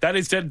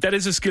that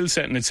is a skill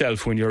set in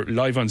itself when you're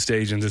live on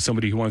stage and there's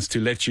somebody who wants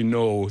to let you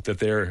know that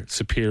they're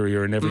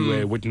superior in every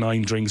way with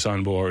 9 drinks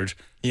on board.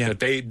 Yeah,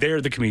 that they're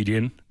the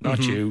comedian, not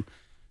you.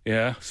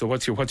 Yeah. So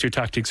what's your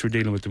tactics for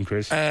dealing with them,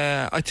 Chris?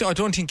 I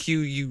don't think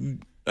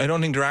I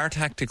don't think there are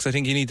tactics. I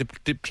think you need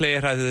to play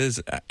it as it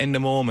is in the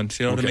moment.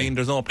 You know what I mean?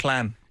 There's no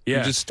plan. Yeah.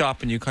 You just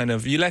stop and you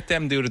let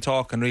them do the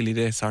talk, and really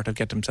they sort of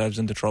get themselves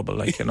into trouble,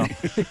 you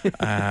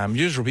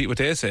just repeat what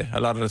they say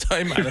a lot of the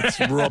time, and it's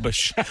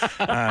rubbish,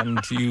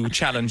 and you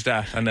challenge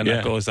that, and then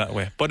it goes that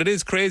way. But it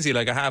is crazy.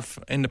 Like, I have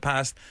in the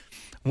past,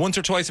 once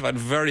or twice I've had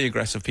very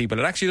aggressive people.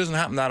 It actually doesn't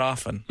happen that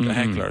often, the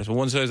hecklers. But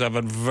once or twice I've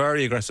had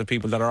very aggressive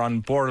people that are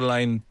on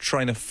borderline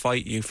trying to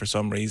fight you for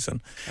some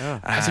reason.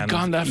 Has it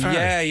gone that far?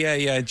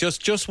 Yeah.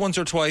 Just once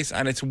or twice,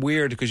 and it's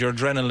weird because your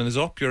adrenaline is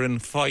up. You're in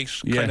fight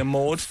kind of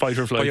mode. Fight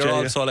or flight. But you're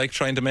also like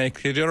trying to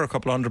make the other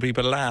couple hundred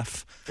people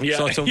laugh.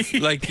 Yeah. So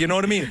like, you know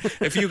what I mean?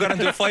 If you got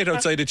into a fight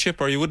outside a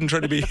chipper, you wouldn't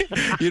try to be.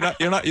 You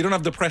don't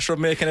have the pressure of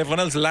making everyone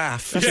else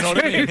laugh. You know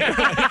what I mean?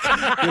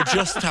 You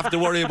just have to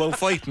worry about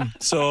fighting.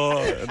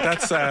 So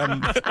that's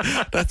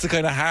the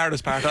kind of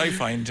hardest part I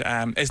find.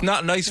 It's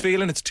not a nice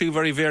feeling. It's two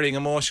very varying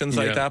emotions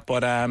like that,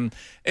 but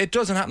it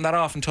doesn't happen that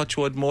often. Touch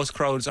wood, most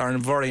crowds are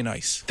very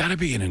nice. That'd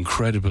be an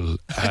incredible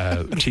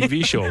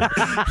TV show.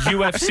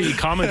 UFC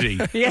comedy.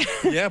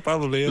 Yeah,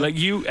 probably. Like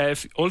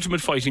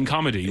Ultimate Fighting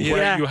comedy,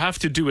 where you have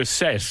to do a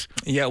set.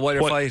 Yeah, while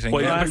you're fighting.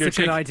 That's a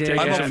good idea.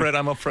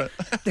 I'm up for it.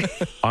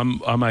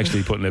 I'm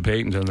actually putting a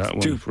patent on that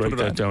one. Write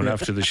that down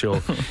after the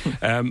show.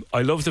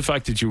 I love the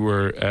fact that you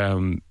were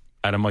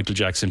at a Michael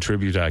Jackson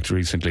tribute act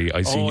recently.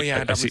 I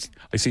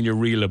seen your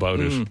reel about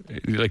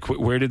it. Like,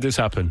 where did this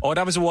happen? Oh,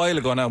 that was a while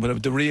ago now,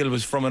 but the reel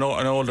was from an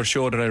older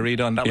show that I read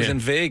on. That was in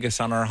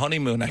Vegas on our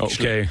honeymoon,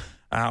 actually. Okay.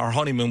 Our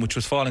honeymoon, which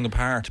was falling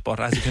apart,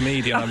 but as a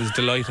comedian I was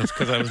delighted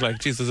because I was like,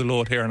 geez, there's a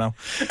load here now.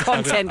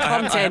 Content.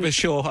 I have a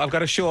show. I've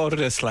got a show out of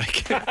this,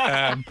 like.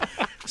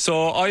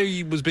 So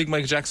I was a big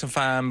Michael Jackson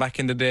fan back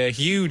in the day,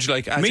 huge,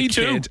 like, as me a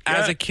too. kid.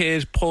 As a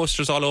kid,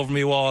 posters all over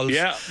my walls.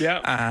 Yeah.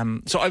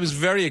 So I was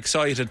very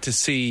excited to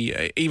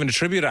see even a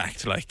tribute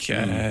act. Like,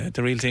 the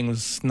real thing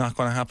was not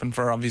going to happen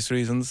for obvious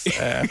reasons.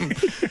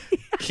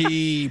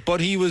 he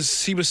was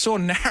so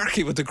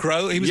narky with the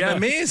crowd. He was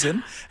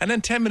amazing, and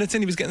then 10 minutes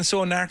in, he was getting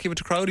so narky with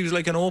the crowd. He was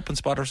like an open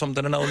spot or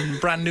something, and a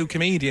brand new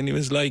comedian. He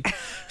was like,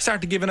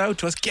 started giving out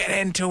to us, get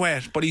into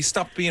it. But he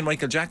stopped being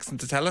Michael Jackson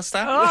to tell us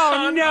that.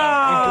 Oh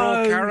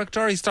no! He broke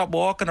character. He stopped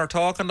walking or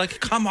talking. Like,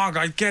 come on,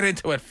 guys, get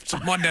into it. It's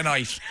Monday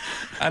night,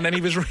 and then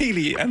he was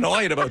really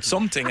annoyed about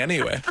something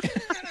anyway.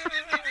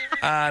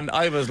 And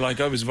I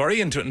was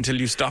very into it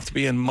until you stopped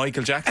being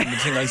Michael Jackson, the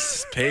thing I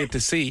paid to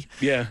see.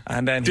 Yeah.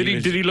 And then did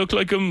he look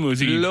like him? Was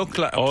he look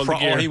like all the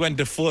gear? He went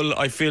to full.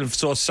 I feel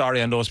so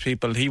sorry on those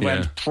people. He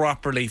went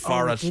properly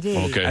for it. Did he?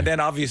 Okay. And then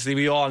obviously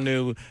we all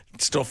knew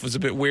stuff was a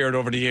bit weird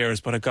over the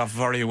years, but it got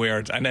very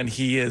weird. And then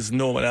he is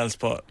no one else.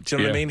 But do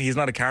you know what I mean? He's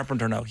not a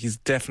carpenter now. He's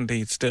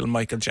definitely still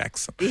Michael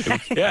Jackson.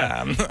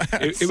 Yeah.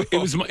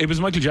 It was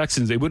Michael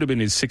Jackson's. It would have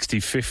been his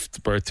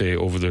 65th birthday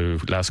over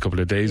the last couple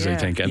of days, I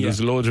think. And there's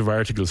loads of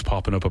articles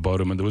popping up about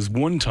him. And there was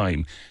one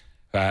time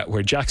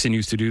where Jackson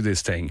used to do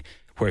this thing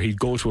where he'd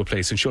go to a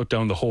place and shut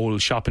down the whole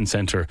shopping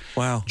centre.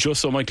 Wow.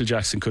 Just so Michael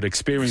Jackson could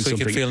experience something.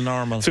 So he could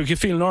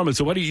feel normal.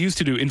 So what he used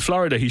to do in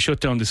Florida, he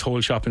shut down this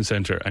whole shopping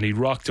centre and he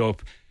rocked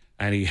up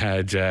and he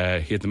had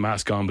the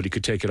mask on, but he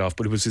could take it off.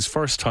 But it was his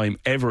first time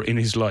ever in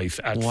his life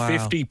at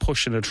 50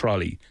 pushing a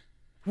trolley.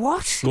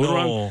 What?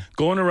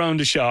 Going around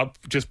the shop,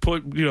 just put,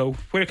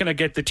 where can I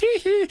get the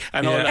tea?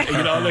 And all that,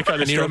 all that kind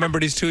of and stuff. he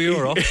remembered his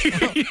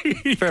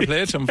 €2. Fair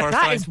play to him. First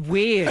that time. is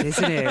weird,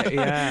 isn't it?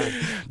 Yeah.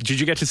 Did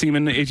you get to see him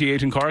in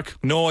 88 in Cork?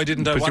 No, I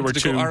didn't. I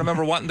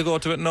remember wanting to go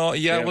to it. No,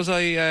 was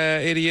I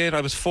 88?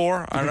 I was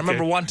 4. I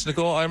remember wanting to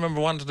go. I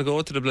remember wanting to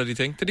go to the bloody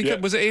thing. Did he?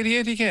 Was it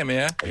 88 he came?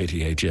 Yeah.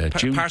 88. Yeah.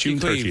 June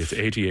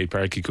 30th. 88.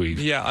 Parky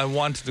Queeve. Yeah, I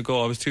wanted to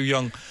go. I was too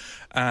young.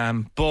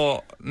 But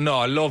no,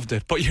 I loved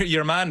it. But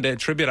your man did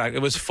tribute act. It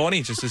was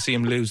funny just to see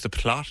him lose the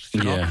plot.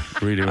 Yeah,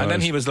 really was. And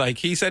then he was like,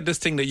 he said this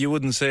thing that you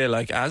wouldn't say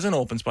like as an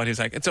open spot. He was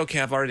like, "It's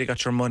okay, I've already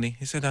got your money."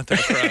 He said that to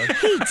the crowd.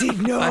 He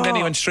did not. And then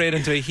he went straight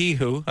into a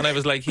hee-hoo, and I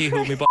was like,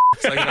 "Hee-hoo me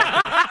b****s." Like,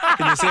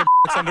 can you say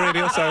b****s on the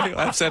radio? Sorry,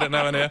 I've said it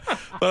now and here.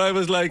 But I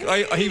was like,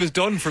 he was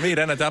done for me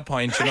then at that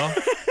point,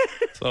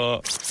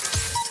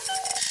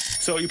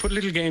 So you put a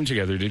little game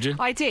together, did you?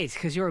 I did,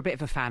 because you're a bit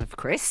of a fan of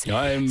Chris.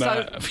 I'm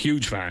a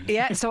huge fan.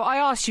 Yeah, so I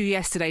asked you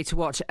yesterday to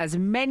watch as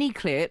many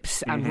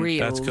clips and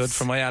reels. That's good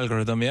for my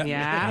algorithm, yeah.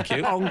 Yeah, Thank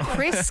you. on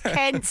Chris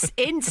Kent's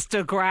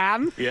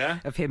Instagram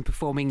of him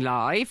performing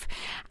live.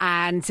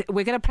 And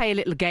we're going to play a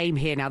little game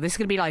here now. This is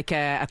going to be like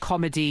a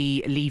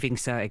comedy leaving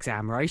cert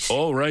exam, right?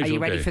 Oh, right. Are you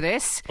ready for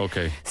this?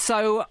 Okay.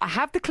 So I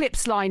have the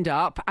clips lined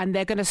up, and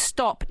they're going to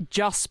stop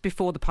just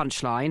before the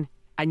punchline.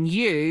 And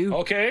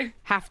you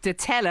have to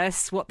tell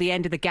us what the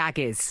end of the gag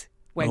is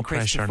when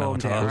Chris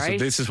performed it, right?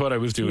 So this is what I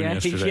was doing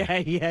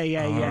yesterday.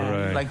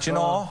 Yeah. Right. Like,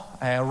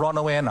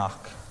 runaway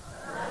knock.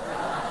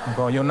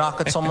 You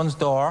knock at someone's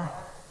door,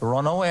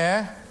 run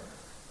away,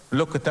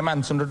 look at them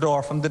answering the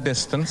door from the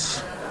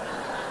distance.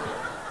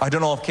 I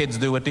don't know if kids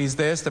do it these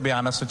days, to be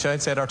honest with you.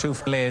 I'd say they're too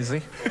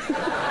lazy.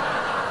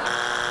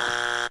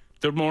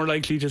 They're more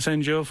likely to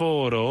send you a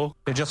photo.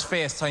 They just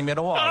FaceTime you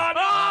the wall.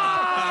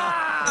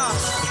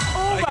 Almost.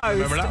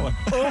 Remember that one?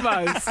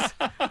 Almost.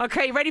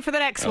 Okay, ready for the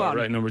next one?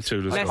 Right, number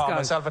 2. I called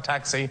myself a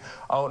taxi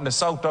out in the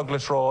South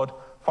Douglas Road.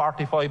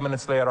 45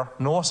 minutes later,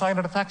 no sign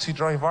of the taxi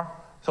driver.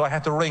 So I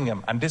had to ring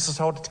him. And this is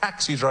how the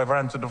taxi driver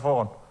answered the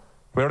phone.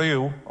 "Where are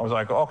you?" I was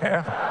like,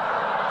 "Okay.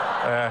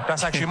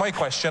 That's actually my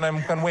question.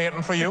 I'm been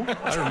waiting for you."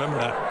 I remember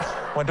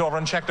that. Went over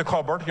and checked the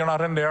cupboard. "You're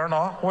not in there,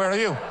 no. Where are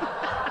you?"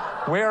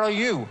 "Where are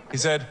you?" He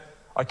said,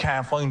 "I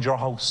can't find your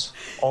house."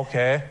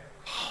 "Okay.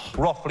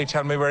 Roughly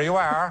tell me where you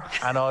are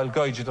and I'll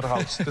guide you to the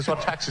house." This is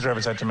what taxi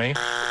driver said to me.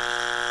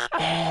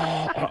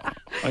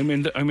 I'm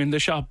in the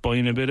shop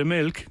buying a bit of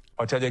milk.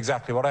 I'll tell you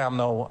exactly what I am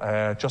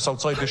now. Just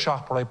outside the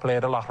shop where I play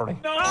the lottery.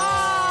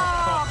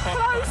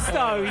 Close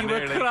though, you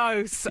were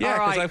close. Yeah,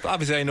 because right.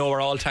 Obviously I know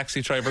where all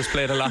taxi drivers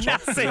play the lottery.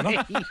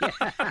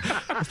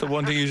 That's the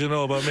one thing you should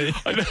know about me.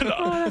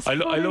 I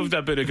love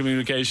that bit of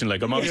communication.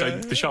 Like, I'm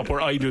outside the shop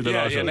where I do the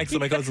lottery. Yeah, next to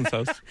my cousin's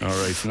house. All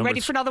right. Ready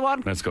for another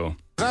one? Let's go.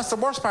 That's the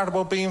worst part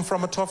about being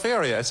from a tough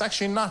area. It's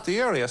actually not the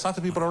area. It's not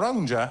the people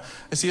around you.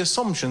 It's the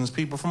assumptions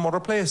people from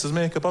other places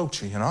make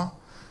about you,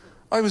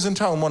 I was in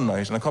town one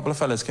night and a couple of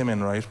fellas came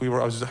in, right? I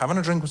was having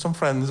a drink with some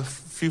friends. A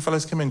few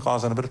fellas came in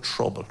causing a bit of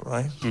trouble,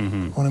 right?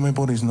 Mm-hmm. One of my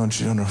buddies nudged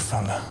the other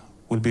fella.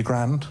 "We'll be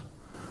grand.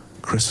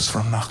 Chris is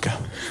from Naka."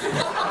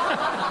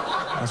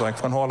 I was like,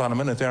 "Hold on a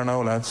minute there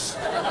now, lads.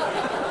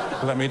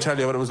 Let me tell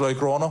you what it was like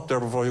growing up there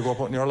before you go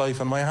putting your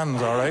life in my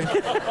hands, all right?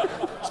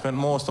 Spent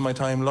most of my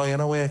time lying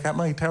awake at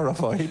night,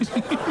 terrified.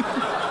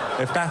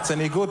 If that's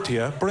any good to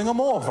you, bring him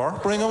over.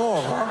 Bring him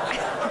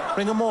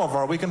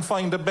over. We can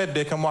find a bed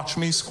they can watch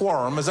me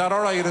squirm. Is that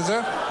all right, is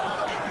it?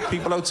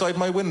 People outside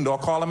my window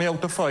calling me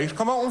out to fight.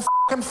 Come out and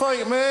f***ing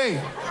fight me."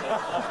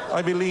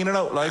 I'd be leaning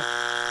out like,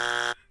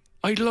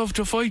 "I'd love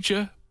to fight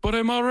you, but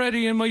I'm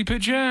already in my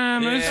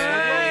pyjamas."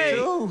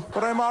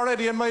 But I'm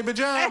already in my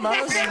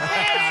pyjamas.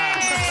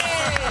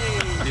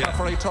 Not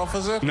very tough,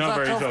 is it? Not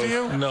very tough to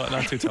you? No,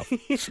 not too tough.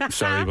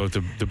 Sorry about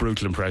the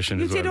brutal impression.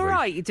 You as did well. all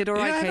right. You did all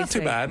right, Yeah, Casey.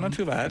 not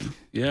too bad.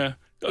 Yeah.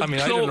 I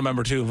mean, I don't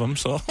remember two of them,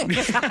 so.